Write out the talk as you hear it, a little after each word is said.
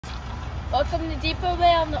Welcome to Depoe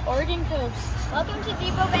Bay on the Oregon coast. Welcome to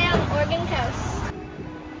Depoe Bay on the Oregon coast.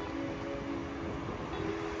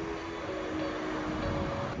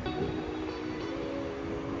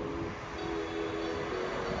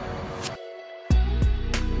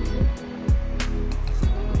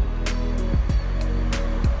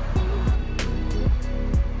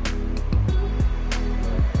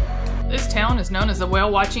 This town is known as the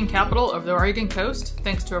whale-watching capital of the Oregon coast,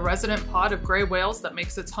 thanks to a resident pod of gray whales that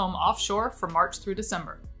makes its home offshore from March through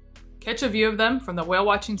December. Catch a view of them from the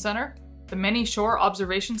whale-watching center, the many shore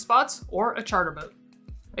observation spots, or a charter boat.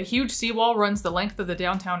 A huge seawall runs the length of the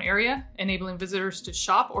downtown area, enabling visitors to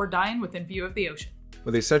shop or dine within view of the ocean.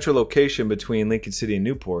 With a central location between Lincoln City and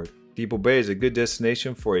Newport, Depoe Bay is a good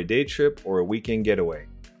destination for a day trip or a weekend getaway.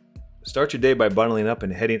 Start your day by bundling up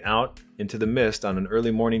and heading out into the mist on an early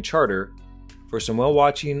morning charter for some whale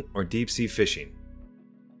watching or deep sea fishing.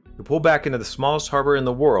 You pull back into the smallest harbor in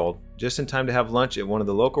the world just in time to have lunch at one of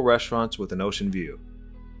the local restaurants with an ocean view.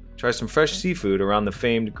 Try some fresh seafood around the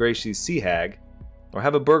famed Gracie's Sea Hag, or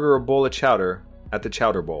have a burger or bowl of chowder at the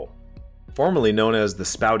Chowder Bowl. Formerly known as the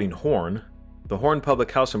Spouting Horn, the Horn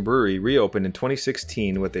Public House and Brewery reopened in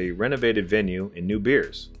 2016 with a renovated venue and new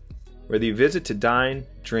beers. Whether you visit to dine,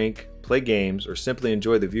 drink, play games, or simply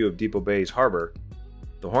enjoy the view of Depoe Bay's harbor,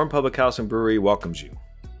 the Horn Public House and Brewery welcomes you.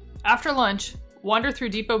 After lunch, wander through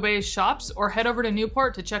Depoe Bay's shops or head over to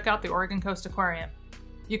Newport to check out the Oregon Coast Aquarium.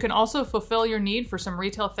 You can also fulfill your need for some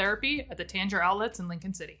retail therapy at the Tanger outlets in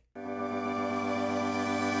Lincoln City.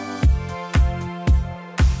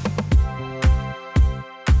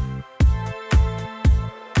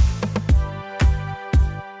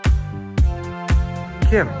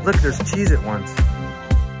 Kim, look, there's Cheez-It ones.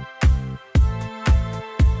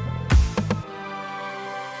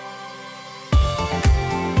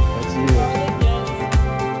 That's you.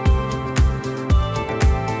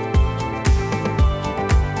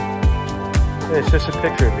 Yeah, it's just a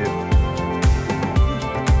picture of you.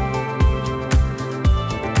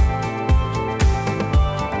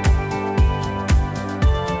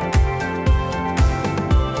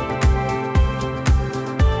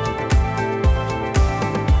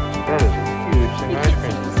 That is a huge thing. Ice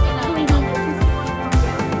cream.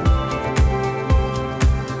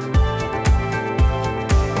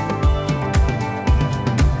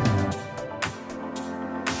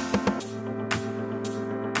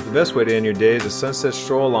 The best way to end your day is a sunset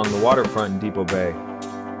stroll along the waterfront in Depoe Bay.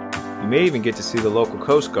 You may even get to see the local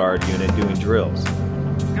Coast Guard unit doing drills.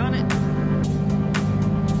 Got it.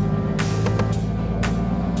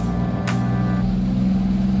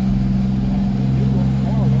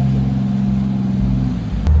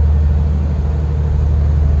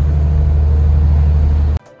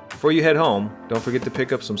 Before you head home, don't forget to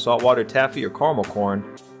pick up some saltwater taffy or caramel corn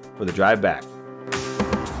for the drive back.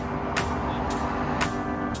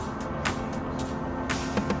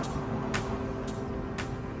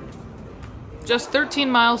 Just 13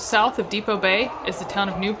 miles south of Depoe Bay is the town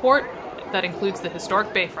of Newport that includes the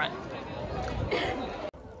historic bayfront.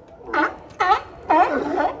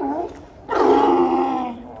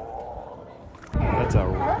 That's a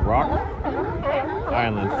rock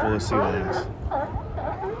island full of sea lions.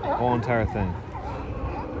 Whole entire thing.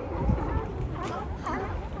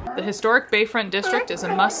 The historic Bayfront District is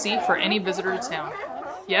a must-see for any visitor to town.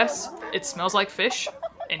 Yes, it smells like fish,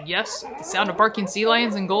 and yes, the sound of barking sea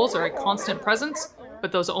lions and gulls are a constant presence,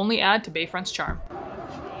 but those only add to Bayfront's charm.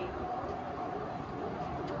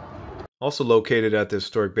 Also located at the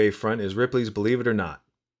historic Bayfront is Ripley's Believe It or Not.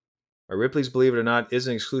 While Ripley's Believe It or Not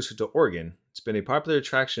isn't exclusive to Oregon, it's been a popular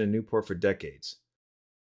attraction in Newport for decades.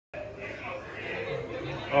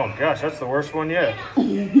 Oh gosh, that's the worst one yet.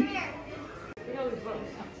 It's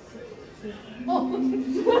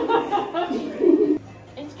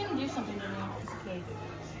gonna do something to me.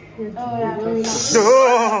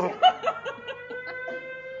 Oh!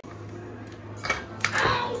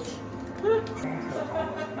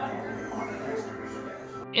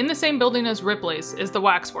 In the same building as Ripley's is the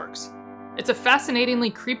Waxworks. It's a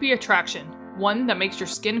fascinatingly creepy attraction, one that makes your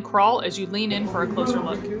skin crawl as you lean in for a closer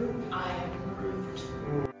look.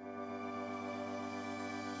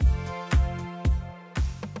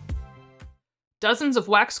 Dozens of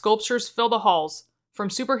wax sculptures fill the halls, from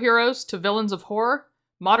superheroes to villains of horror,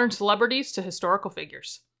 modern celebrities to historical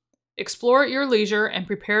figures. Explore at your leisure and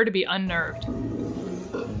prepare to be unnerved.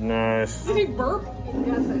 Nice. Did he burp?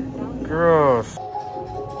 Gross.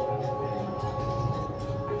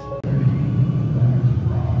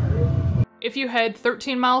 If you head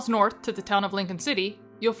 13 miles north to the town of Lincoln City,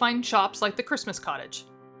 you'll find shops like the Christmas Cottage.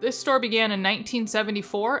 This store began in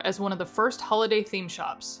 1974 as one of the first holiday theme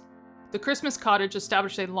shops. The Christmas Cottage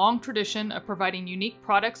established a long tradition of providing unique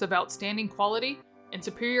products of outstanding quality and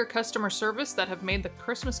superior customer service that have made the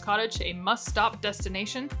Christmas Cottage a must-stop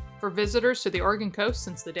destination for visitors to the Oregon coast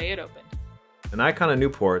since the day it opened. An icon of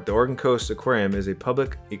Newport, the Oregon Coast Aquarium is a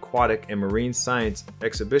public aquatic and marine science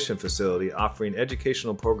exhibition facility offering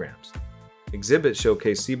educational programs. Exhibits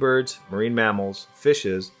showcase seabirds, marine mammals,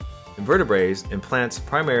 fishes, invertebrates, and plants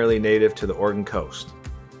primarily native to the Oregon coast.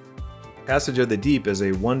 Passage of the Deep is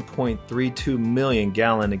a 1.32 million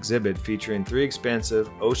gallon exhibit featuring 3 expansive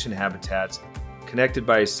ocean habitats connected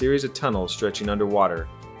by a series of tunnels stretching underwater,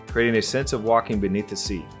 creating a sense of walking beneath the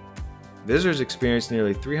sea. Visitors experience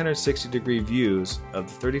nearly 360-degree views of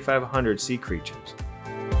the 3,500 sea creatures.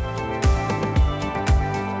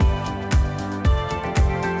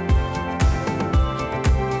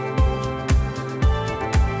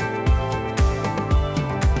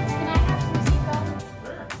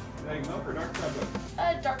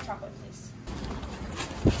 Dark chocolate, please.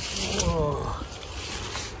 Whoa.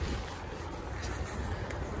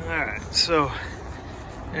 Alright, so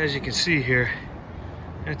as you can see here,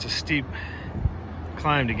 it's a steep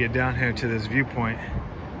climb to get down here to this viewpoint.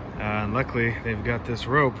 And luckily they've got this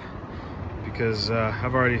rope because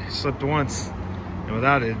I've already slipped once, and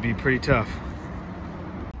without it it'd be pretty tough.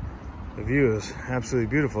 The view is absolutely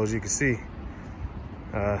beautiful, as you can see.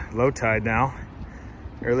 Low tide now.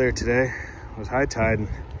 Earlier today was high tide and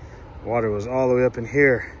water was all the way up in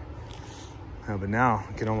here, but now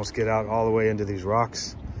you can almost get out all the way into these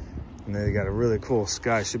rocks, and then they got a really cool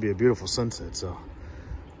sky. Should be a beautiful sunset, so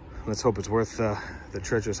let's hope it's worth the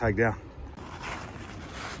treacherous hike down.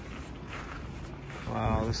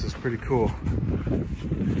 Wow, this is pretty cool.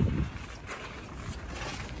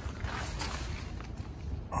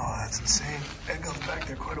 Oh, that's insane. It goes back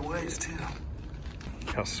there quite a ways too.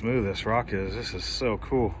 How smooth this rock is. This is so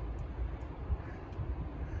cool.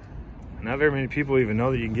 Not very many people even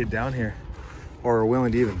know that you can get down here or are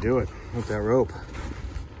willing to even do it with that rope.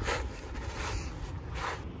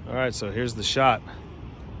 All right, so here's the shot.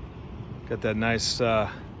 Got that nice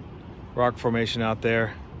rock formation out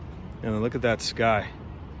there. And then look at that sky.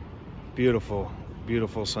 Beautiful,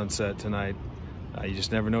 beautiful sunset tonight. You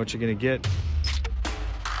just never know what you're gonna get.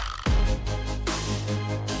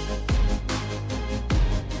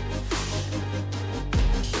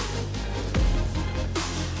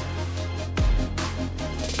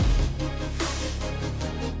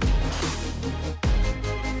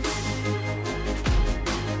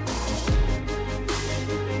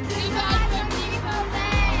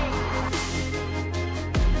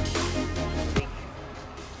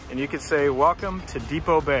 And you could say, welcome to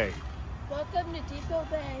Depoe Bay. Welcome to Depoe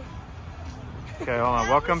Bay. Okay, hold on.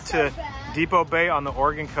 Welcome to Depoe Bay on the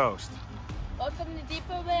Oregon coast. Welcome to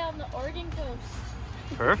Depoe Bay on the Oregon coast.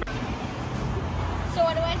 Perfect. So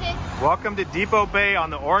what do I say? Welcome to Depoe Bay on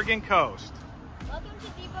the Oregon coast. Welcome to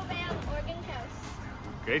Depoe Bay on the Oregon coast.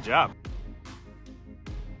 Great job.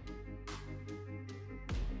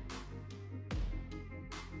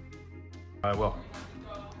 I will.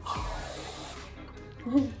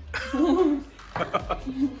 You're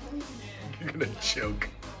gonna choke.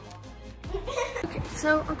 Okay,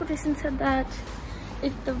 so Uncle Jason said that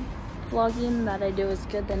if the vlogging that I do is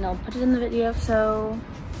good, then I'll put it in the video. So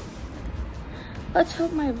let's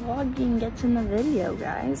hope my vlogging gets in the video,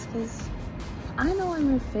 guys, because I know I'm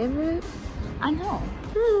your favorite. I know.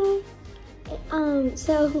 Hi.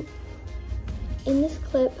 So in this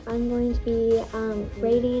clip, I'm going to be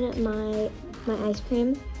rating my ice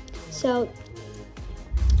cream. So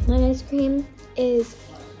my ice cream is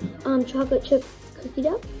chocolate chip cookie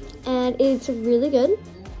dough, and it's really good.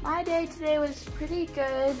 My day today was pretty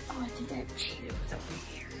good. Oh, I think I have Cheetos over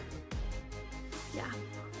here. Yeah.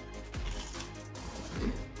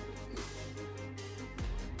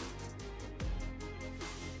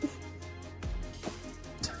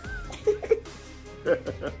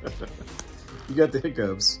 You got the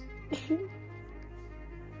hiccups.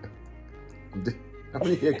 How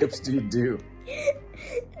many hiccups do you do?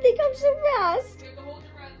 They come so fast.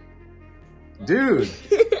 Dude!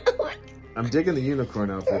 I'm digging the unicorn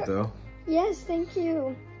outfit though. Yes, thank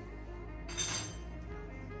you.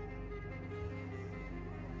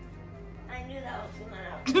 I knew that was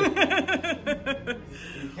coming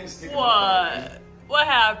out. What? What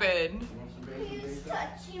happened? He's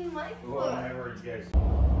touching my foot.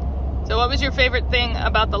 So what was your favorite thing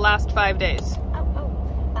about the last 5 days?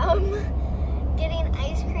 Getting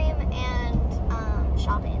ice cream and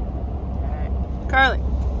shopping. Carly,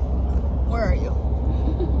 where are you?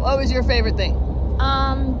 What was your favorite thing?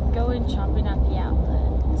 Going shopping at the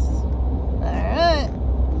outlets. All right.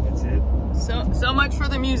 That's it. So much for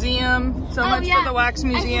the museum. So much for the wax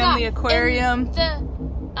museum, the aquarium. And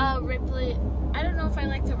the Ripley. I don't know if I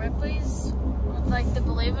like the Ripley's, like the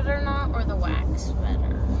Believe It or Not, or the wax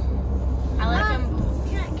better. I like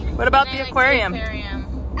them. What about the aquarium?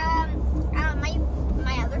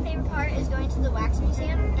 My other favorite part is going to the wax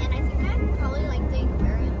museum, and I think I probably like the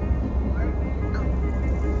aquarium more.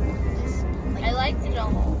 I liked it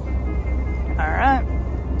all. All right.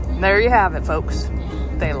 There you have it, folks.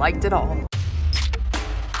 They liked it all.